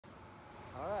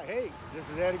Hey, this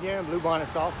is Ed again, Blue Bonnet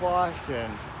Softwash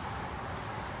and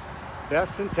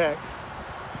Best in Tex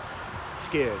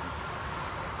Skids.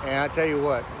 And I tell you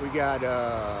what, we got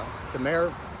some air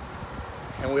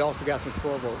and we also got some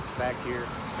 12 volts back here.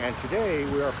 And today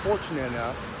we are fortunate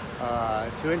enough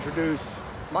to introduce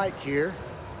Mike here.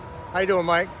 How you doing,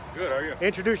 Mike? Good, how are you?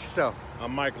 Introduce yourself.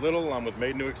 I'm Mike Little. I'm with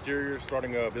Made New Exteriors,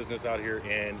 starting a business out here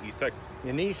in East Texas.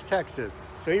 In East Texas.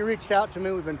 So he reached out to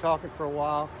me. We've been talking for a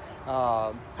while.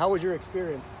 How was your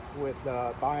experience with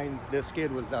buying this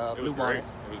skid with Blue Bonnet?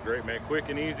 It was great, man. Quick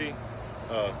and easy.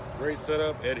 Great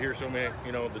setup. Ed here showed me,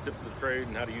 the tips of the trade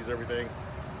and how to use everything.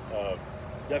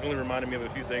 Definitely reminded me of a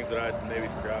few things that I maybe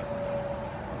forgot.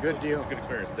 Good deal. It's a good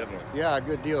experience, definitely. Yeah,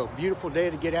 good deal. Beautiful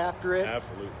day to get after it.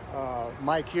 Absolutely.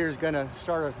 Mike here is going to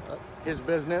start his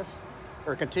business,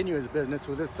 or continue his business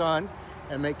with his son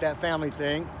and make that family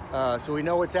thing. So we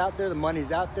know what's out there, the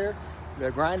money's out there, the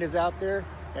grind is out there,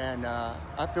 and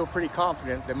I feel pretty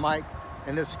confident that Mike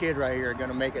and this skid right here are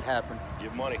going to make it happen.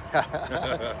 Give money.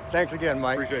 Thanks again,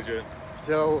 Mike. Appreciate you.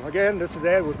 So again, this is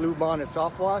Ed with Blue Bonnet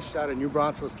Softwash out of New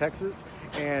Braunfels, Texas.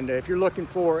 And if you're looking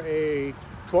for a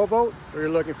 12 volt or you're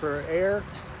looking for air,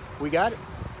 we got it.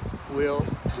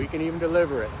 We can even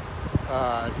deliver it.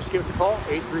 Just give us a call,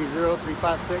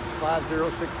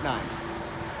 830-356-5069.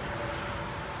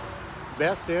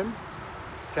 Best in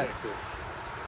Texas.